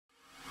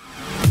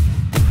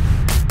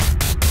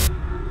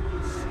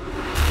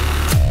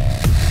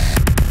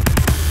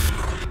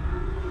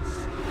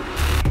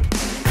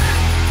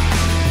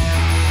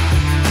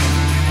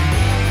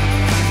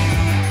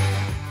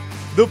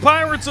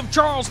Pirates of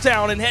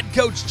Charlestown and head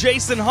coach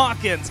Jason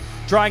Hawkins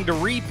trying to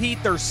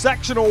repeat their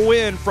sectional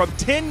win from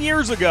 10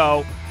 years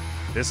ago.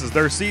 This is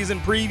their season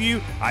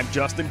preview. I'm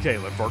Justin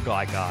Kalen for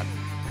GLICOD.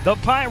 The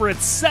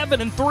Pirates'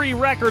 7-3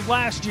 record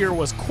last year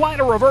was quite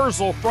a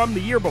reversal from the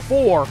year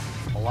before.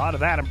 A lot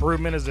of that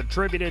improvement is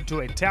attributed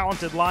to a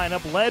talented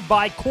lineup led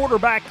by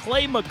quarterback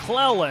Clay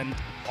McClellan.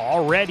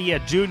 Already a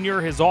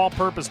junior, his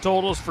all-purpose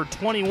totals for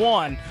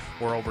 21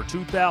 were over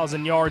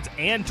 2,000 yards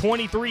and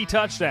 23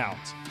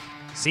 touchdowns.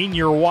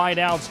 Senior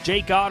wideouts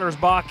Jake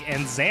Ottersbach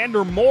and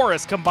Xander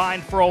Morris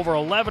combined for over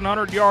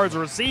 1,100 yards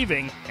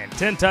receiving and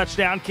 10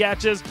 touchdown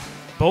catches.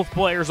 Both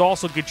players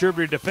also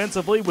contributed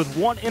defensively with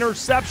 1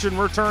 interception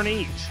return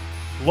each.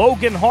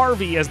 Logan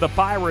Harvey as the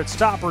Pirates'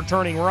 top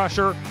returning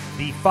rusher.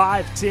 The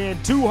 5'10",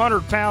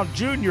 200-pound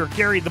junior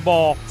carried the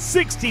ball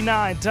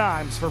 69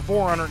 times for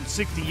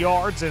 460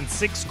 yards and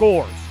 6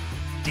 scores.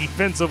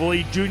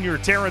 Defensively, junior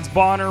Terrence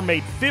Bonner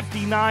made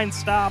 59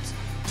 stops,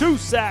 2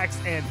 sacks,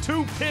 and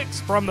 2 picks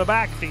from the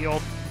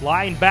backfield.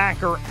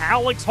 Linebacker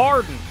Alex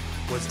Harden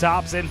was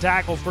tops in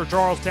tackles for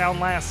Charlestown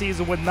last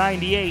season with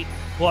 98,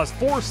 plus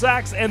 4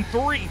 sacks and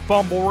 3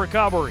 fumble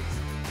recoveries.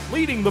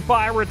 Leading the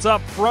Pirates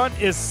up front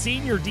is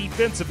senior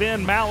defensive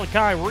end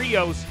Malachi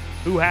Rios,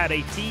 who had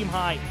a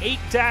team-high 8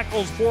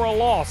 tackles for a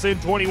loss in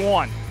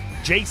 21.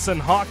 Jason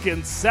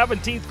Hawkins'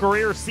 17th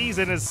career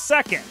season is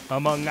second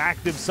among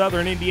active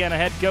Southern Indiana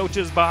head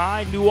coaches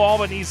behind New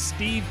Albany's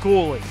Steve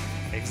Cooley.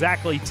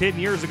 Exactly 10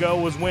 years ago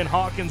was when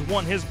Hawkins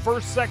won his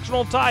first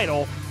sectional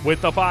title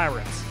with the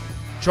Pirates.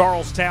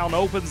 Charlestown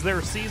opens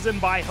their season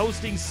by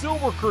hosting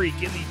Silver Creek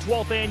in the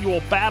 12th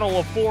annual Battle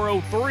of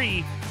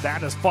 403.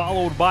 That is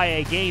followed by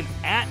a game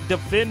at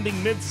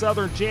defending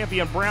Mid-Southern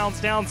champion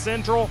Brownstown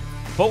Central.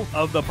 Both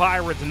of the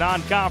Pirates'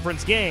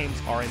 non-conference games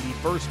are in the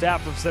first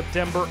half of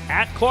September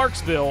at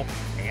Clarksville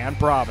and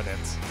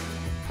Providence.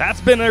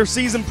 That's been our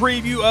season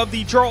preview of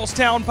the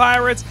Charlestown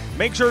Pirates.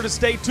 Make sure to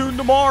stay tuned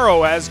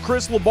tomorrow as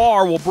Chris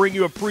LeBar will bring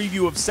you a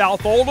preview of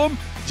South Oldham.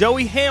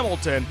 Joey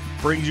Hamilton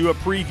brings you a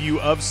preview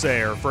of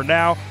Sayre. For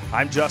now,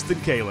 I'm Justin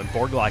Kalen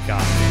for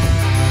GLICOD.